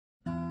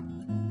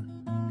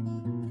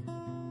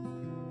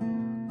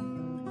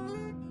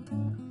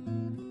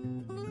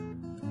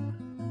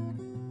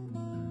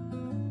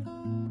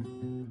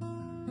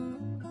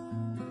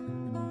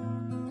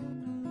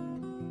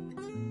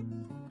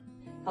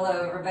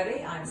Hello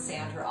everybody, I'm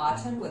Sandra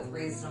Otten with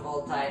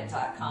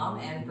ReasonableDiet.com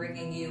and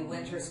bringing you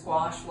Winter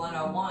Squash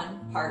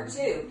 101 Part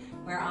 2,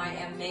 where I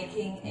am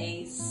making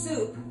a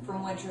soup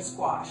from winter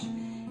squash.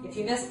 If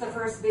you missed the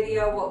first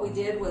video, what we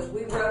did was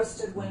we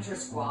roasted winter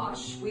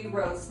squash. We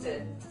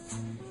roasted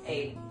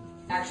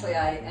actually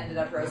I ended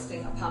up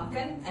roasting a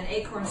pumpkin, an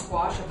acorn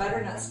squash, a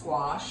butternut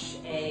squash,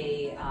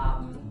 a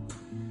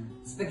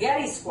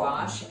spaghetti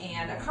squash,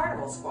 and a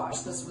carnival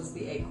squash. This was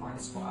the acorn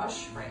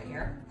squash right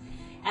here.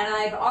 And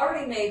I've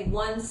already made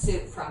one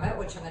soup from it,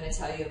 which I'm going to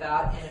tell you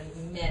about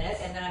in a minute,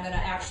 and then I'm going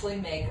to actually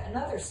make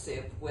another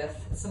soup with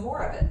some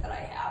more of it that I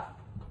have.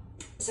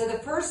 So the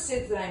first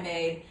soup that I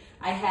made,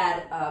 I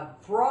had a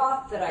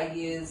broth that I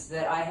used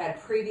that I had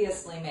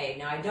previously made.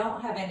 Now I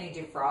don't have any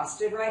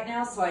defrosted right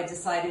now, so I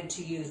decided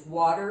to use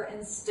water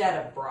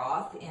instead of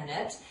broth in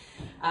it,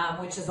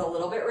 which is a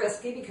little bit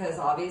risky because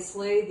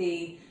obviously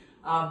the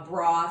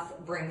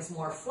broth brings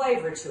more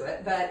flavor to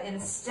it, but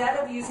instead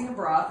of using a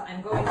broth,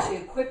 I'm going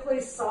to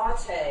quickly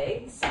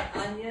saute some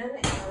onion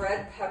and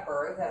red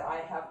pepper that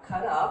I have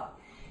cut up,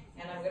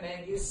 and I'm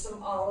going to use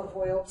some olive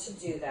oil to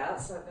do that.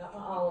 So I've got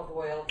my olive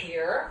oil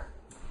here,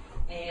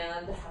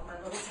 and I have my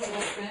little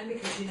tablespoon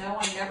because you know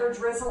I never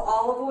drizzle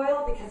olive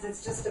oil because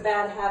it's just a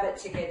bad habit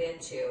to get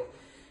into.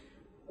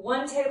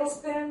 1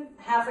 tablespoon,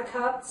 half a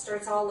cup,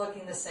 starts all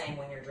looking the same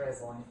when you're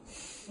drizzling.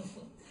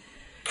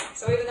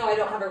 So even though I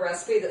don't have a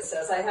recipe that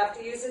says I have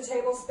to use a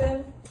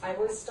tablespoon, I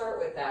always start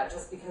with that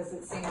just because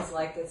it seems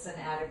like it's an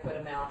adequate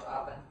amount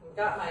of it. We've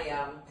got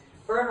my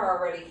burner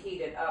already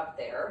heated up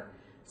there,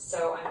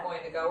 so I'm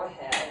going to go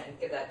ahead and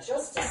give that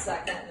just a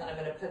second, and then I'm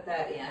going to put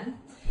that in.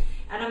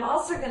 And I'm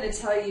also going to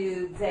tell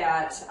you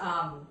that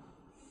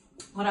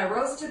when I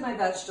roasted my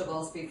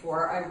vegetables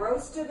before, I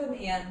roasted them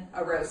in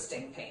a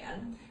roasting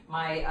pan.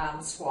 My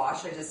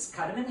squash, I just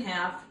cut them in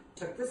half,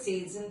 took the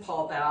seeds and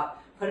pulp out,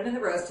 put them in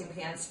the roasting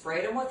pan,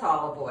 sprayed them with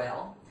olive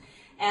oil.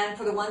 And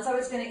for the ones I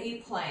was going to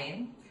eat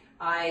plain,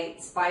 I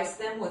spiced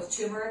them with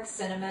turmeric,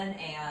 cinnamon,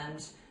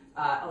 and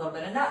a little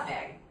bit of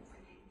nutmeg.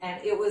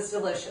 And it was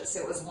delicious.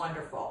 It was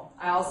wonderful.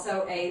 I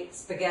also ate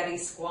spaghetti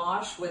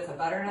squash with a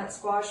butternut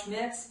squash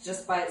mix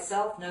just by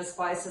itself, no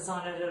spices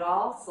on it at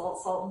all,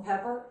 salt, and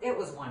pepper. It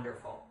was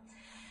wonderful.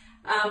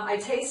 I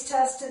taste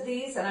tested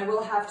these, and I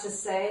will have to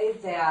say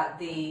that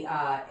the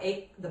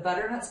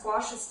butternut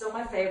squash is still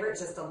my favorite,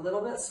 just a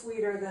little bit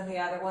sweeter than the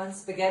other ones.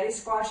 Spaghetti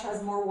squash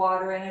has more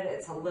water in it.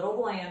 It's a little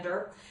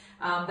blander,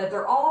 but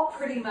they're all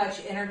pretty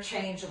much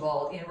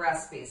interchangeable in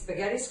recipes.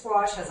 Spaghetti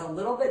squash has a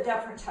little bit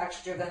different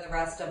texture than the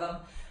rest of them,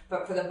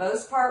 but for the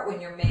most part,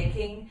 when you're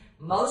making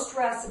most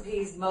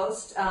recipes,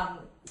 most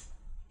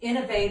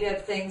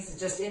innovative things,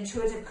 just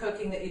intuitive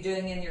cooking that you're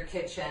doing in your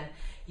kitchen,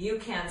 you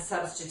can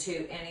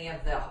substitute any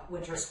of the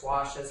winter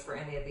squashes for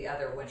any of the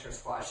other winter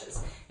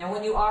squashes. Now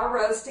when you are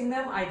roasting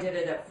them, I did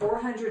it at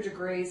 400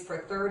 degrees for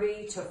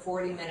 30 to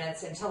 40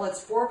 minutes until it's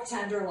fork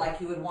tender, like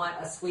you would want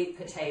a sweet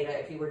potato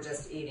if you were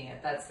just eating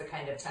it. That's the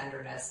kind of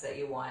tenderness that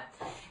you want.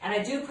 And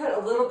I do put a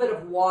little bit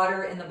of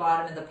water in the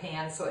bottom of the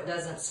pan so it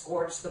doesn't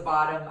scorch the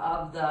bottom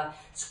of the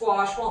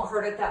squash. Won't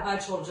hurt it that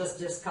much, it'll just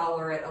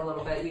discolor it a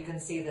little bit. You can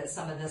see that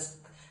some of this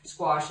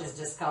squash is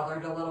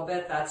discolored a little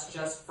bit. That's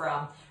just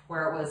from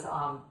where it was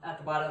at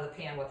the bottom of the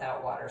pan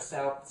without water.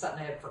 So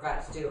something I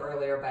forgot to do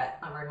earlier, but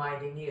I'm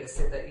reminding you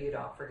so that you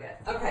don't forget.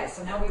 Okay,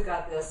 so now we've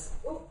got this,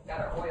 got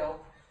our oil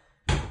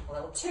a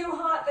little too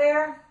hot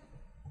there.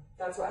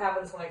 That's what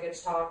happens when I get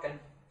to talking.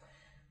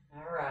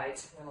 All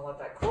right, I'm gonna let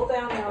that cool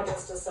down now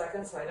just a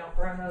second so I don't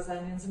burn those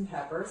onions and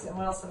peppers. And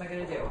what else am I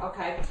gonna do?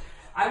 Okay,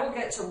 I will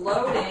get to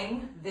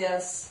loading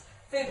this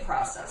food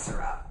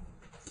processor up.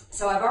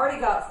 So I've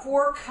already got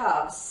 4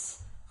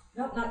 cups,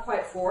 nope, not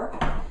quite 4.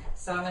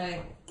 So I'm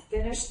gonna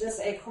finish this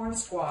acorn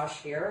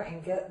squash here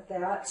and get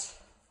that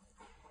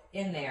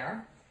in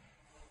there.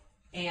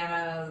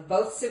 And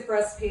both soup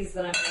recipes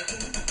that I'm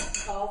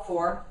making call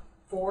for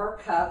 4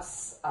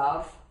 cups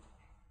of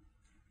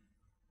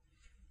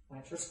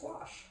winter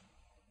squash.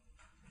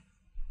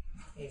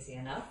 Easy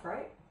enough,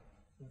 right?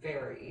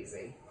 Very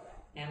easy.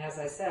 And as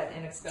I said,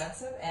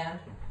 inexpensive and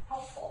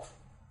helpful.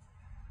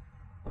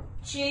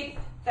 Cheap,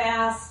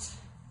 fast,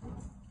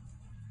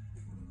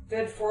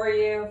 good for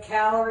you,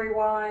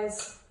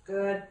 calorie-wise,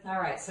 good. All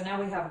right, so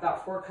now we have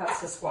about 4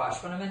 cups of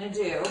squash. What I'm going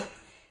to do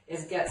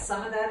is get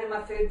some of that in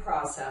my food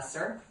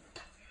processor.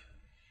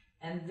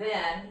 And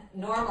then,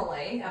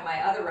 normally, in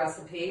my other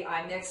recipe,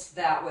 I mixed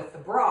that with the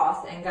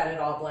broth and got it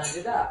all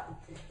blended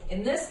up.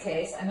 In this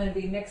case, I'm going to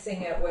be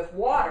mixing it with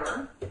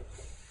water,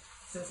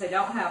 since I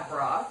don't have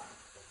broth.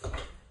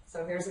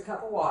 So here's a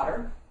cup of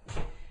water.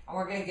 And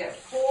we're going to get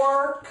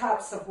 4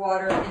 cups of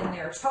water in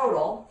there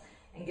total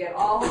and get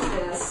all of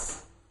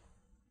this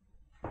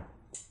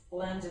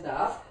blended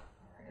up.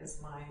 There is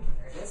mine.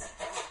 There it is.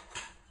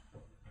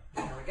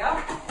 There we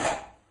go.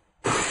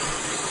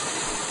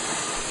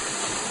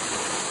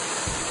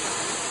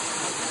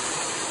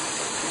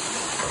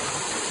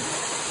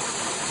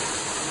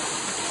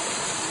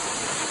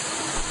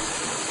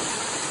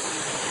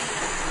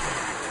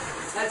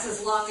 That's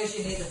as long as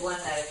you need to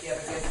blend that if you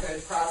have a good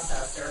food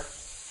processor.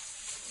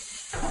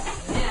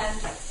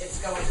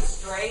 going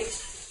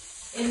straight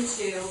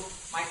into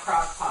my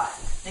crock pot.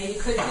 Now you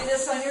could do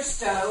this on your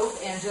stove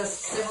and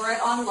just simmer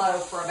it on low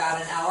for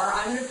about an hour.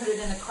 I'm going to put it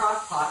in the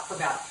crock pot for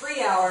about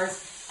 3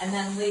 hours and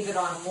then leave it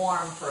on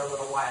warm for a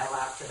little while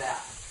after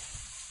that.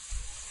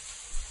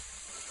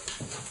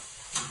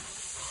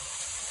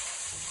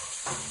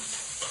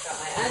 Got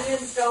my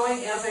onions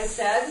going. As I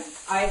said,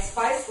 I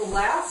spiced the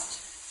last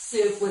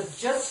soup with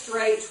just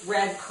straight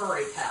red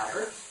curry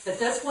powder, but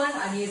this one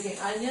I'm using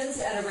onions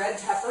and a red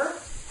pepper,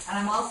 and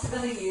I'm also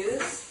going to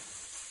use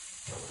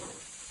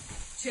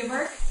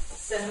turmeric,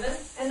 cinnamon,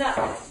 and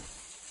nutmeg.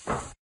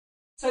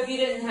 So if you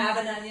didn't have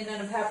an onion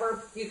and a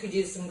pepper, you could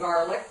use some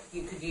garlic,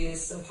 you could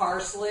use some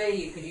parsley,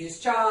 you could use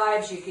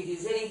chives, you could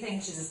use anything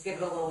to just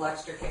give it a little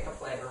extra kick of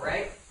flavor,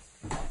 right?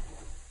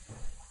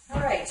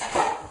 All right,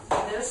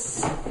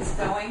 this is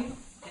going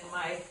in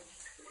my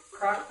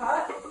crock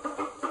pot.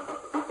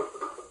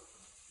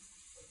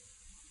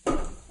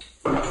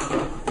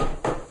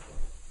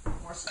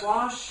 More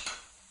squash.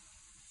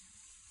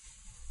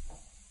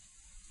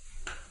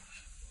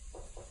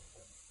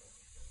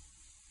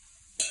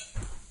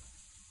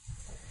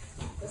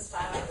 This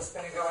time I'm just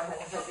going to go ahead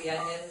and put the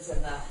onions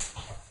and the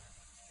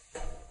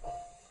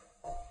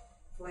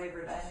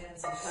flavored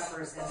onions and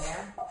peppers in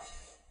there.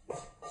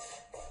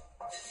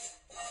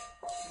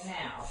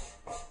 Now,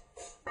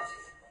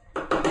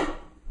 there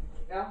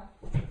we go.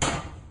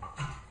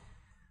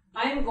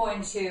 I'm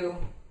going to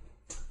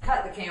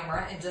cut the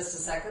camera in just a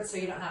second so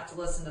you don't have to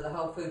listen to the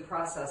whole food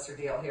processor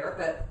deal here,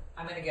 but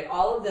I'm going to get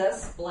all of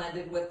this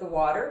blended with the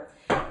water,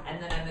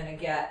 and then I'm going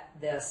to get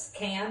this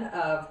can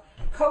of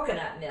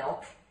coconut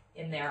milk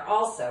in there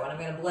also, and I'm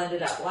going to blend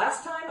it up.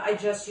 Last time I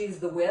just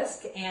used the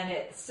whisk and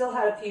it still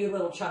had a few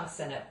little chunks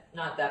in it,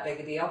 not that big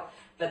a deal,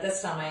 but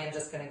this time I am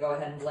just going to go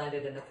ahead and blend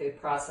it in the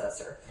food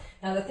processor.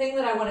 Now the thing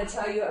that I want to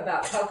tell you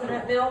about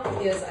coconut milk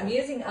is I'm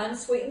using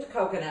unsweetened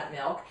coconut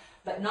milk,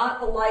 but not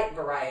the light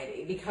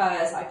variety,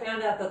 because I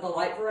found out that the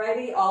light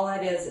variety, all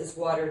it is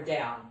watered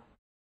down.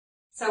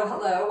 So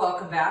hello,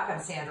 welcome back. I'm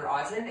Sandra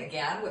Auten,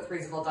 again with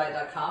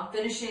Reasonble.com,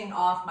 finishing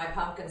off my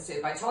pumpkin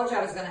soup. I told you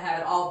I was going to have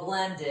it all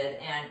blended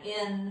and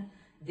in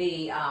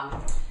the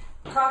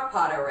crock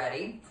pot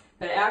already,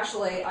 but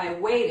actually I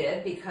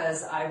waited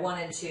because I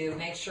wanted to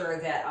make sure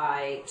that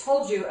I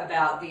told you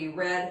about the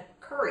red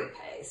curry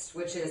paste,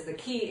 which is the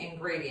key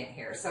ingredient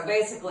here. So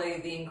basically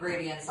the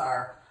ingredients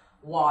are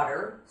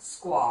water,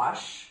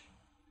 squash,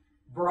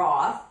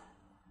 broth,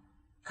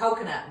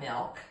 coconut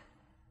milk,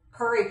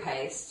 curry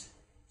paste,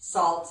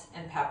 salt,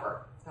 and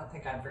pepper. I don't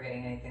think I'm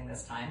forgetting anything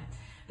this time.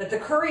 But the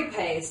curry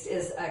paste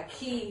is a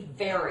key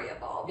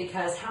variable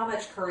because how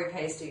much curry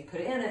paste you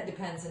put in it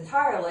depends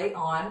entirely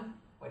on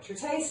what your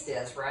taste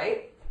is,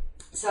 right?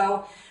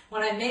 So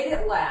when I made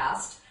it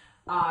last,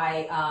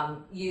 I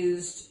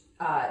used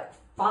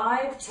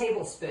 5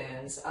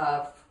 tablespoons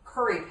of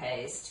curry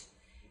paste.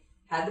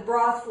 Had the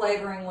broth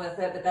flavoring with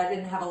it, but that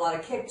didn't have a lot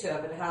of kick to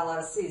it, but it had a lot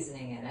of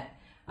seasoning in it.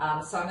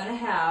 So I'm going to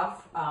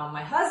have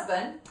my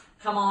husband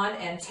come on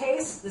and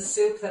taste the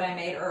soup that I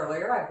made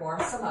earlier. I've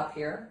warmed some up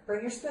here.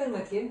 Bring your spoon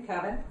with you,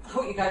 Kevin.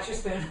 Oh, you got your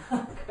spoon.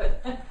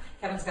 Good.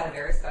 Kevin's got a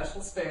very special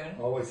spoon.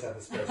 Always have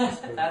a special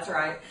spoon. That's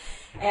right.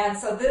 And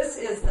so this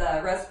is the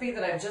recipe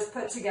that I've just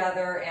put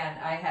together, and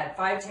I had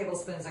 5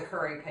 tablespoons of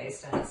curry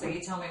paste in it. So you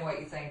tell me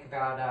what you think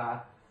about,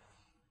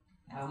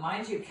 now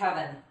mind you,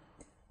 Kevin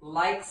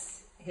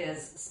likes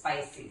his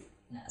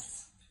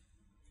spiciness.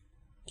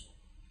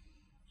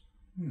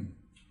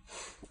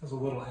 Has a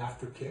little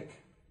after kick.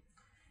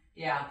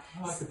 Yeah.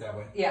 I like it that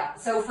way. Yeah.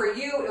 So for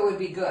you, it would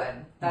be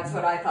good. That's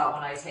what I thought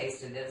when I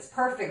tasted it. It's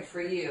perfect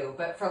for you,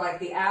 but for like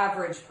the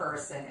average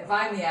person, if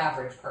I'm the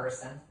average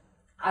person,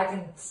 I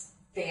can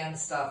stand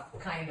stuff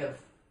kind of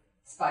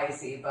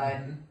spicy,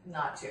 but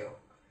not too.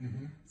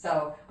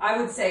 So I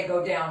would say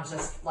go down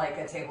just like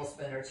a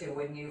tablespoon or 2,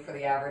 wouldn't you, for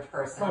the average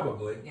person?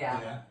 Probably.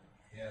 Yeah.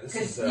 This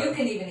Because is. you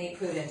can even eat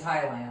food in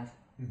Thailand.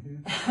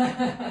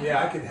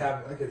 Yeah, I could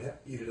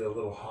eat it a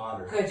little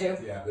hotter. Could you?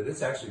 Yeah, but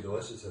it's actually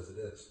delicious as it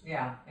is.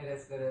 Yeah, it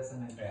is good,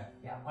 isn't it? Yeah.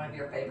 Yeah, one of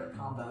your favorite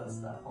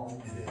combos, the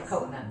whole It is.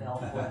 coconut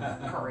milk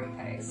with curry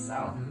paste.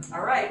 So,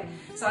 all right.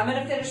 So I'm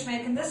going to finish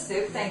making this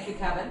soup. Thank you,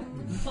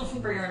 Kevin,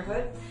 for your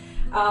input.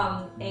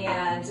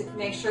 And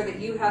make sure that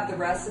you have the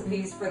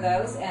recipes for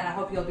those. And I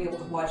hope you'll be able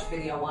to watch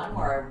video 1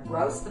 where I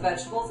roast the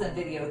vegetables, and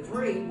video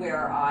 3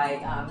 where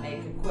I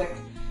make a quick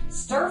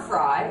stir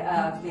fry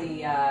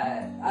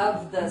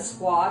of the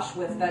squash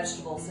with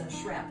vegetables and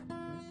shrimp.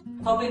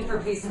 Hoping for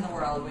peace in the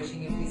world,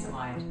 wishing you peace of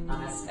mind.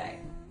 Namaste.